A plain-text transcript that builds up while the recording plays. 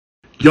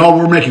Y'all,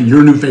 we're making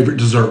your new favorite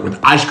dessert with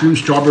ice cream,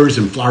 strawberries,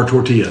 and flour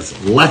tortillas.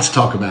 Let's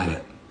talk about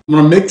it. I'm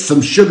gonna mix some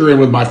sugar in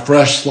with my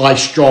fresh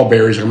sliced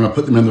strawberries. I'm gonna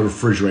put them in the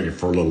refrigerator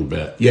for a little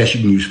bit. Yes,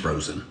 you can use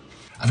frozen.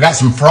 I've got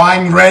some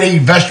frying ready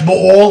vegetable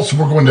oil, so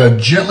we're going to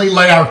gently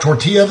lay our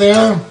tortilla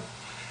there.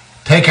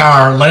 Take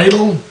our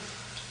ladle,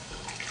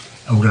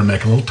 and we're gonna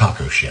make a little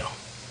taco shell.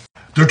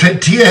 The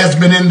tortilla has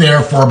been in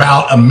there for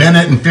about 1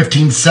 minute and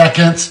 15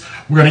 seconds.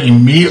 We're gonna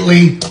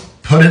immediately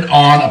put it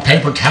on a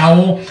paper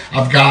towel.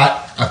 I've got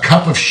a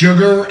cup of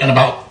sugar and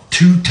about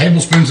 2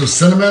 tablespoons of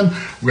cinnamon.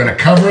 We're gonna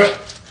cover it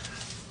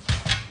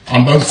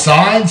on both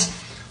sides.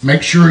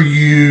 Make sure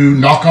you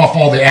knock off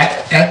all the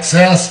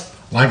excess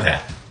like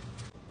that.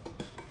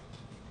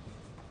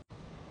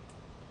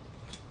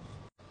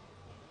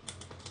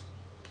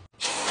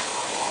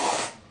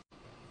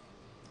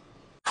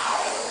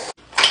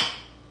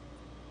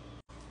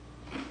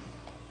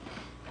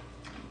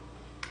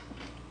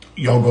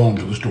 Y'all go on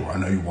to the store. I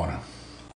know you wanna.